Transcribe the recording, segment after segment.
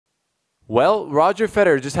Well, Roger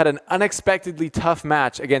Federer just had an unexpectedly tough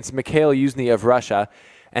match against Mikhail Youzhny of Russia,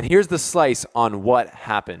 and here's the slice on what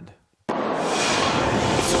happened.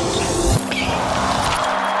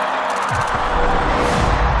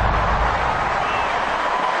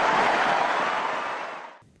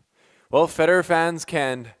 Well, Federer fans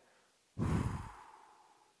can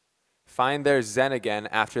find their zen again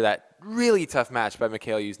after that really tough match by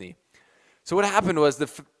Mikhail Youzhny. So what happened was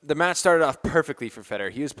the match started off perfectly for Federer.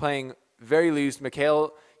 He was playing very loose.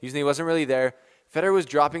 Mikhail Youzhny wasn't really there. Federer was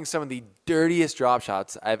dropping some of the dirtiest drop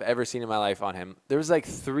shots I've ever seen in my life on him. There was like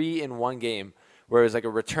 3 in one game where it was like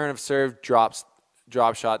a return of serve drop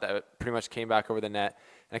shot that pretty much came back over the net,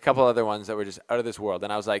 and a couple other ones that were just out of this world.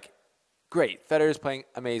 And I was like, great, Federer's playing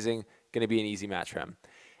amazing, going to be an easy match for him.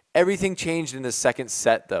 Everything changed in the second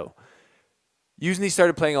set, though. Youzhny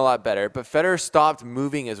started playing a lot better, but Federer stopped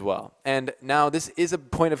moving as well. And now this is a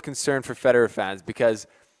point of concern for Federer fans because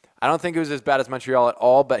I don't think it was as bad as Montreal at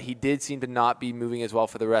all, but he did seem to not be moving as well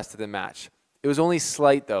for the rest of the match. It was only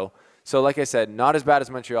slight, though. So like I said, not as bad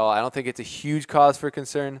as Montreal. I don't think it's a huge cause for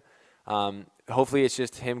concern. Hopefully it's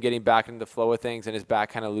just him getting back into the flow of things and his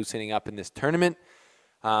back kind of loosening up in this tournament.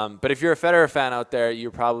 But if you're a Federer fan out there,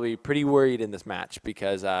 you're probably pretty worried in this match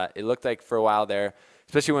because it looked like for a while there,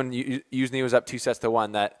 especially when Youzhny was up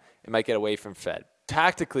 2-1, that it might get away from Fed.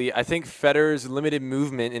 Tactically, I think Federer's limited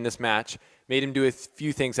movement in this match made him do a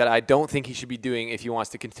few things that I don't think he should be doing if he wants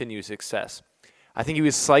to continue success. I think he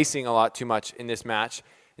was slicing a lot too much in this match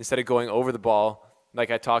instead of going over the ball, like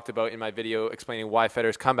I talked about in my video explaining why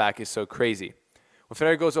Federer's comeback is so crazy. When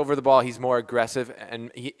Federer goes over the ball, he's more aggressive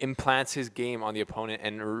and he implants his game on the opponent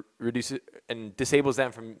and reduces and disables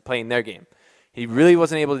them from playing their game. He really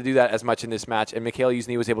wasn't able to do that as much in this match, and Mikhail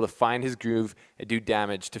Youzhny was able to find his groove and do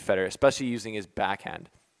damage to Federer, especially using his backhand.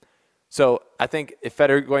 So I think if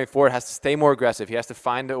Federer going forward has to stay more aggressive, he has to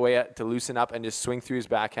find a way to loosen up and just swing through his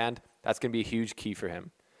backhand. That's going to be a huge key for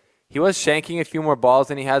him. He was shanking a few more balls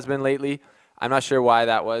than he has been lately. I'm not sure why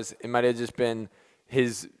that was. It might have just been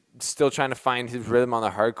his still trying to find his rhythm on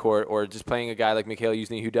the hard court, or just playing a guy like Mikhail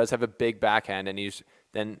Youzhny who does have a big backhand and he's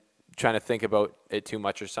then trying to think about it too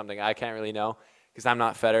much or something. I can't really know because I'm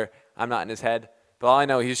not Federer. I'm not in his head. But all I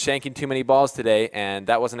know, he's shanking too many balls today, and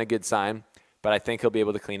that wasn't a good sign. But I think he'll be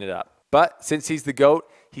able to clean it up. But since he's the GOAT,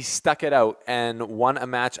 he stuck it out and won a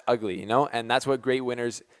match ugly, you know? And that's what great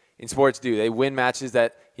winners in sports do. They win matches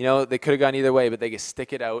that, you know, they could have gone either way, but they can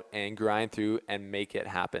stick it out and grind through and make it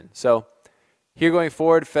happen. So here going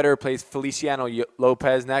forward, Federer plays Feliciano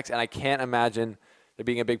Lopez next, and I can't imagine there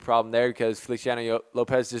being a big problem there because Feliciano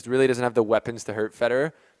Lopez just really doesn't have the weapons to hurt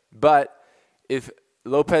Federer. But if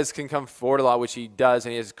Lopez can come forward a lot, which he does,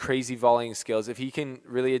 and he has crazy volleying skills, if he can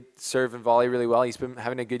really serve and volley really well, he's been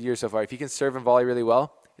having a good year so far. If he can serve and volley really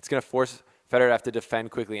well, it's going to force Federer to have to defend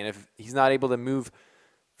quickly. And if he's not able to move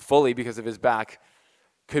fully because of his back,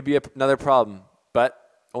 could be another problem. But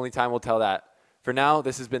only time will tell that. For now,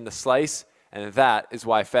 this has been The Slice, and that is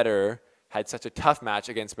why Federer had such a tough match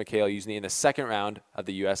against Mikhail Youzhny in the second round of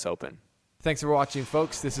the U.S. Open. Thanks for watching,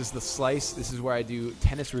 folks. This is The Slice. This is where I do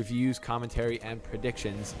tennis reviews, commentary, and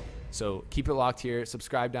predictions. So keep it locked here,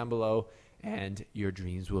 subscribe down below, and your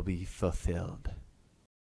dreams will be fulfilled.